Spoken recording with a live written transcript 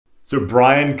So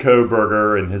Brian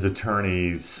Kohberger and his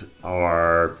attorneys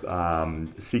are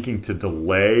seeking to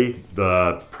delay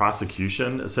the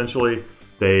prosecution, essentially.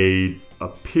 They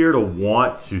appear to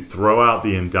want to throw out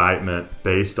the indictment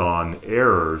based on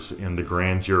errors in the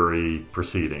grand jury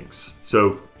proceedings.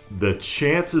 So the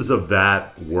chances of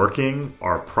that working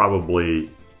are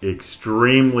probably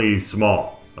extremely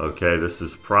small. Okay, this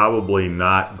is probably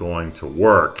not going to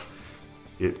work.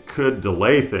 It could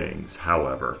delay things,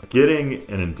 however. Getting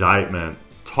an indictment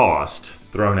tossed,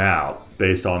 thrown out,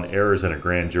 based on errors in a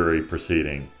grand jury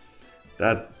proceeding,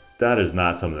 that is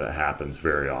not something that happens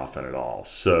very often at all.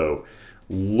 So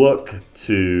look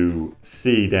to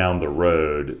see down the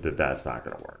road that that's not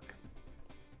going to work.